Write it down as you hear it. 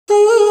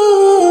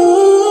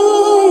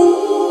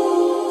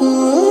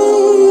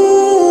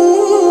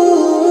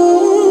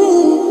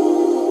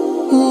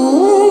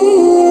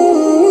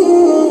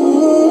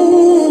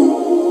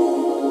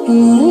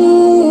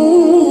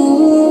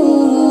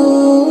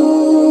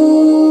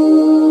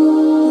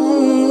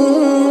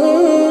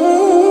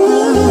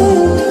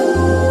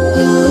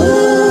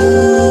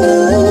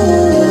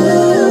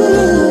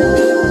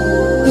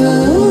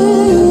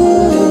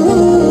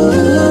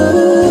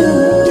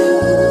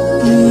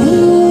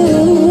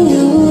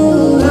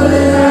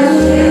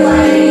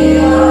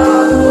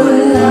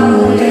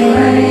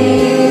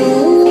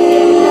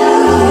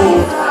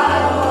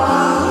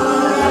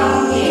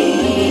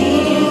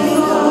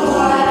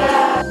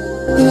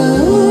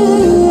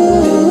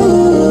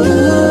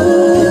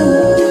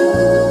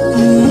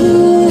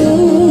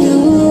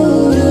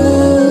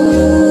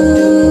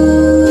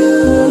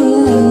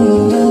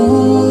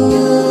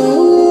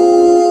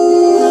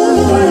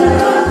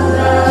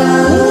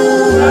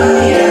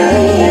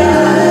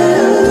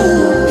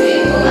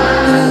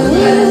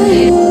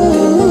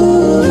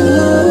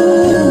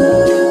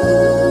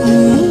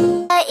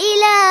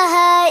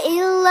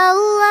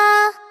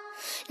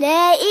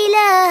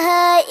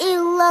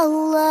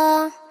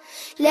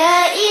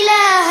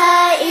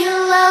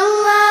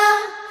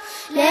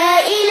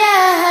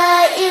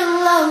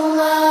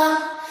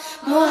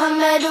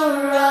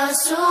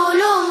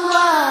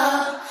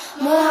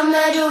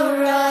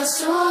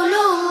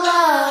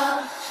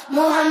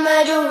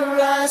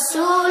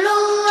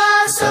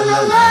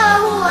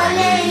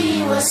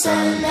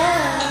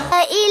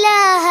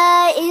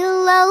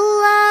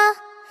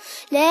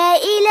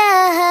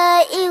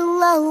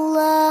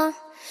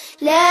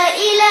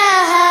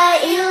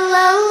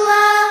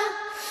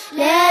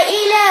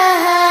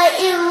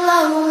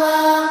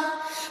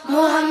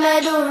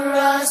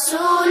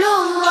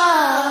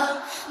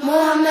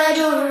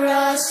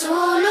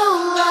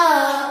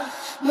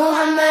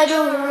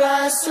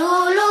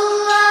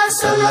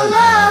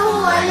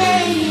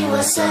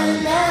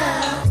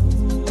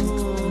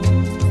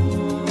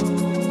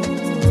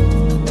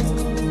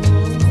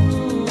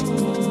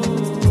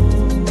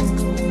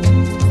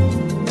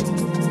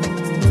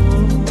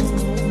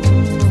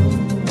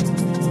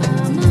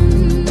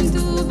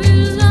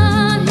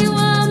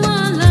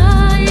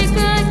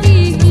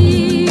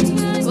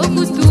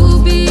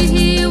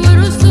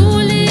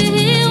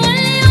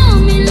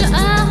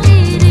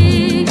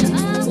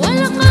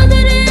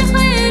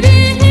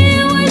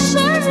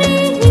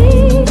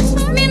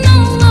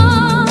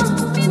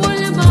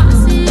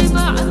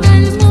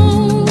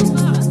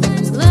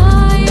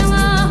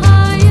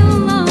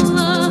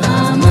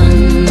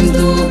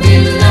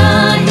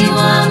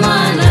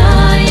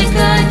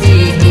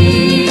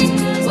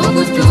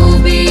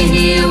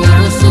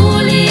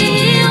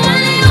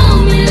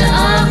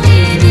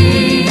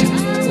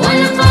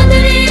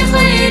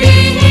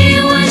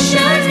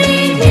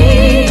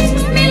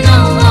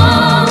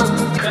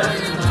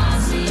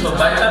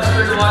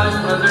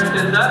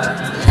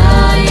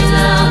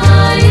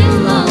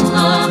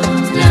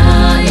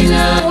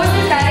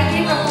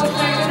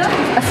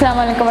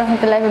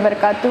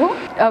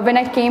When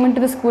I came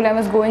into the school, I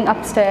was going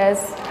upstairs.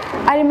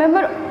 I remember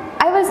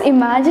I was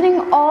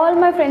imagining all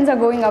my friends are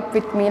going up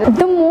with me.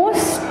 The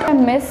most I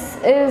miss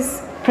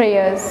is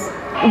prayers.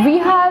 We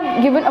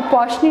have given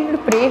opportunity to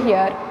pray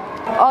here.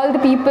 All the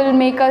people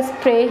make us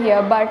pray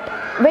here, but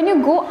when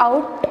you go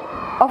out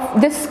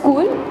of this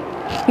school,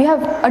 you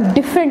have a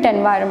different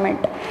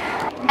environment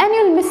and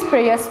you'll miss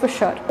prayers for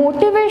sure.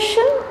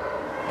 Motivation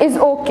is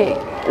okay,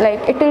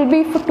 like it will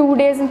be for 2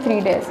 days and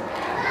 3 days.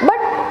 But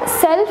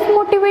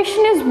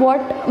self-motivation is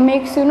what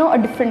makes you a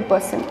different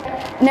person.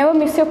 Never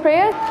miss your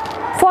prayers.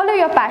 Follow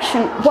your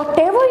passion.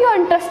 Whatever you're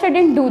interested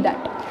in, do that.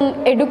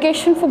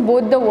 Education for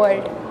both the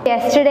world.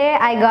 Yesterday,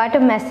 I got a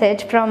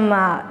message from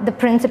the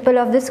principal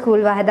of the school,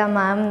 Wahida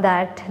ma'am,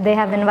 that they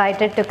have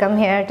invited to come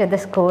here to the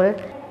school.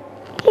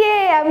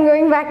 Yay, I'm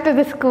going back to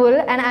the school,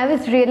 and I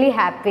was really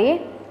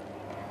happy.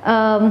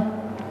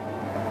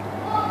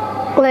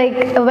 Like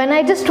when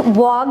I just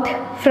walked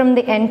from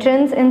the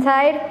entrance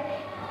inside,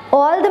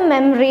 all the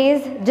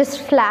memories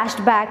just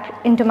flashed back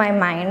into my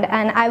mind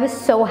and I was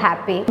so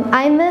happy.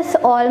 I miss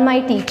all my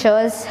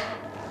teachers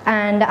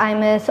and I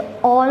miss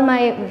all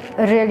my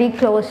really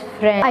close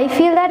friends. I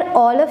feel that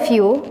all of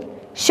you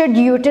should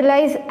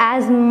utilize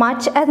as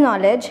much as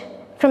knowledge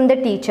from the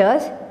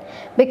teachers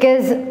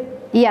because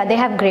yeah, they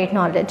have great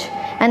knowledge,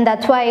 and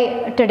that's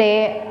why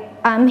today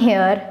I'm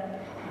here,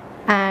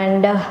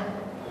 and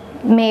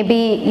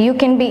maybe you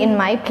can be in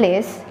my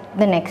place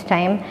the next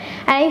time.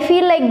 And I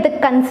feel like the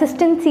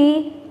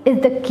consistency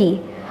is the key.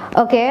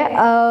 Okay,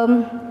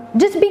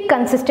 just be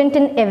consistent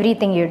in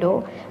everything you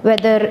do,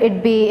 whether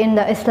it be in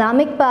the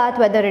Islamic path,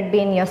 whether it be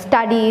in your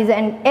studies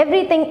and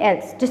everything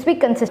else. Just be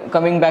consistent.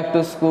 Coming back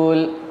to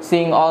school,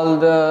 seeing all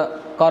the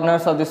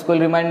corners of the school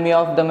remind me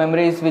of the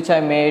memories which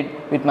I made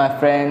with my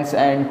friends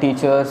and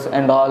teachers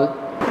and all.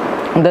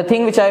 The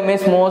thing which I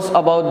miss most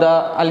about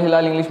the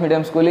Hilal English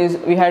Medium School is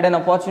we had an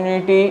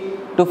opportunity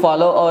to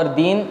follow our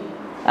deen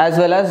as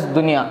well as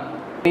dunya.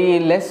 Very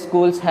less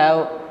schools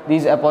have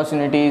these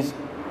opportunities.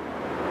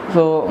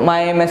 So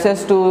my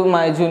message to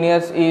my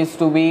juniors is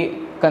to be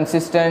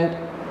consistent,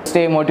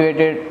 stay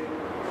motivated,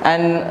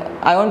 and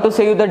I want to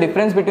say you the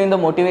difference between the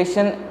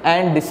motivation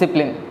and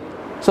discipline.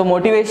 So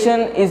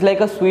motivation is like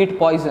a sweet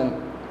poison.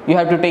 You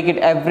have to take it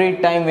every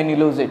time when you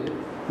lose it.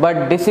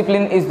 But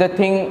discipline is the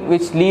thing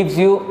which leaves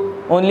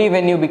you only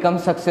when you become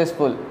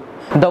successful.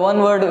 The one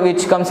word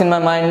which comes in my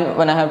mind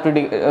when I have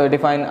to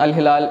define Al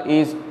Hilal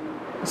is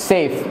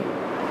safe.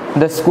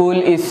 The school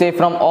is safe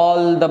from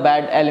all the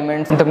bad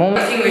elements. The One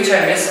thing which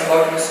I miss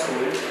about my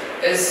school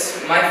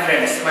is my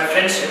friends, my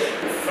friendship.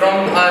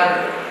 From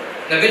our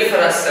Nabil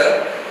Faraz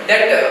sir,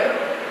 that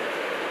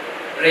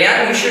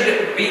Rayan, you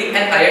should be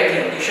an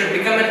IIT, you should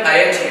become an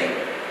IIT,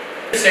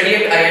 study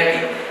at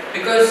IIT,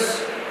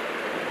 because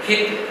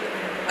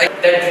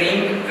that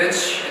dream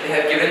which they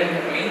have given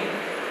me,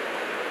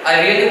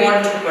 I really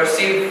want to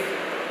pursue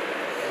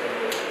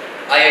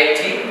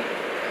IIT,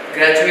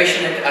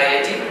 graduation at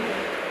IIT.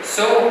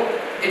 So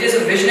it is a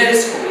visionary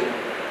school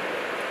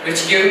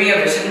which gave me a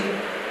vision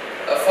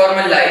for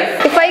my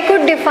life. If I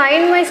could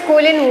define my school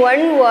in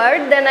one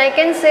word, then I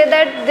can say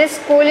that this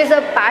school is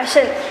a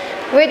passion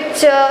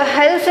which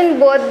helps in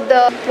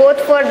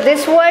both for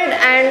this world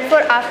and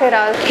for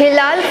Akhirah.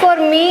 Hilal for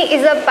me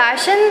is a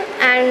passion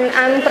and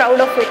I'm proud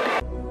of it.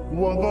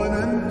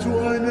 وظننت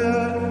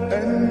أنا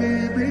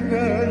أني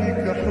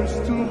بذلك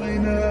حزت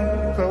غنى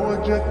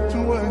فوجدت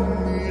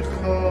أني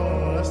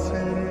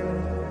خاسر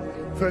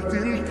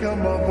فتلك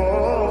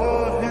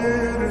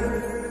مظاهر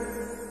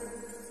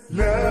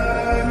لا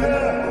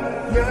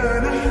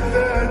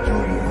نحتاج